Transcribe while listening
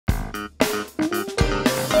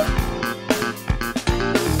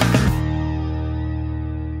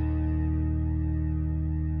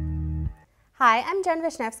Hi, I'm Jen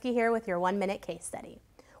Vishnevsky here with your 1-minute case study.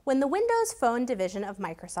 When the Windows Phone division of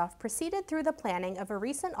Microsoft proceeded through the planning of a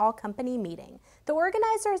recent all-company meeting, the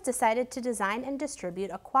organizers decided to design and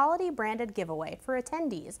distribute a quality branded giveaway for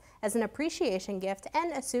attendees as an appreciation gift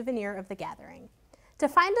and a souvenir of the gathering. To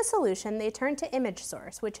find a solution, they turned to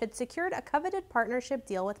ImageSource, which had secured a coveted partnership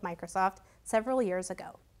deal with Microsoft several years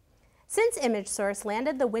ago. Since ImageSource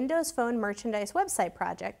landed the Windows Phone merchandise website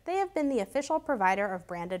project, they have been the official provider of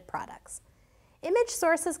branded products.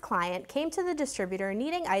 ImageSource's client came to the distributor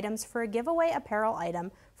needing items for a giveaway apparel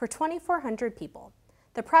item for 2,400 people.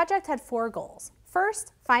 The project had 4 goals.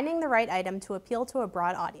 First, finding the right item to appeal to a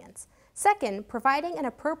broad audience. Second, providing an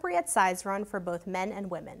appropriate size run for both men and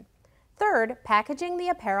women. Third, packaging the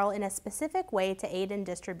apparel in a specific way to aid in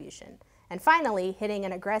distribution. And finally, hitting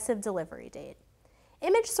an aggressive delivery date.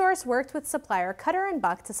 ImageSource worked with supplier Cutter &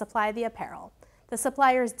 Buck to supply the apparel. The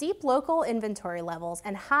supplier's deep local inventory levels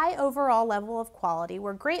and high overall level of quality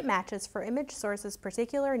were great matches for ImageSource's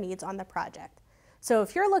particular needs on the project. So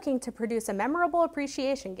if you're looking to produce a memorable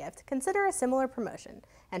appreciation gift, consider a similar promotion.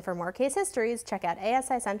 And for more case histories, check out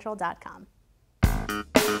asicentral.com.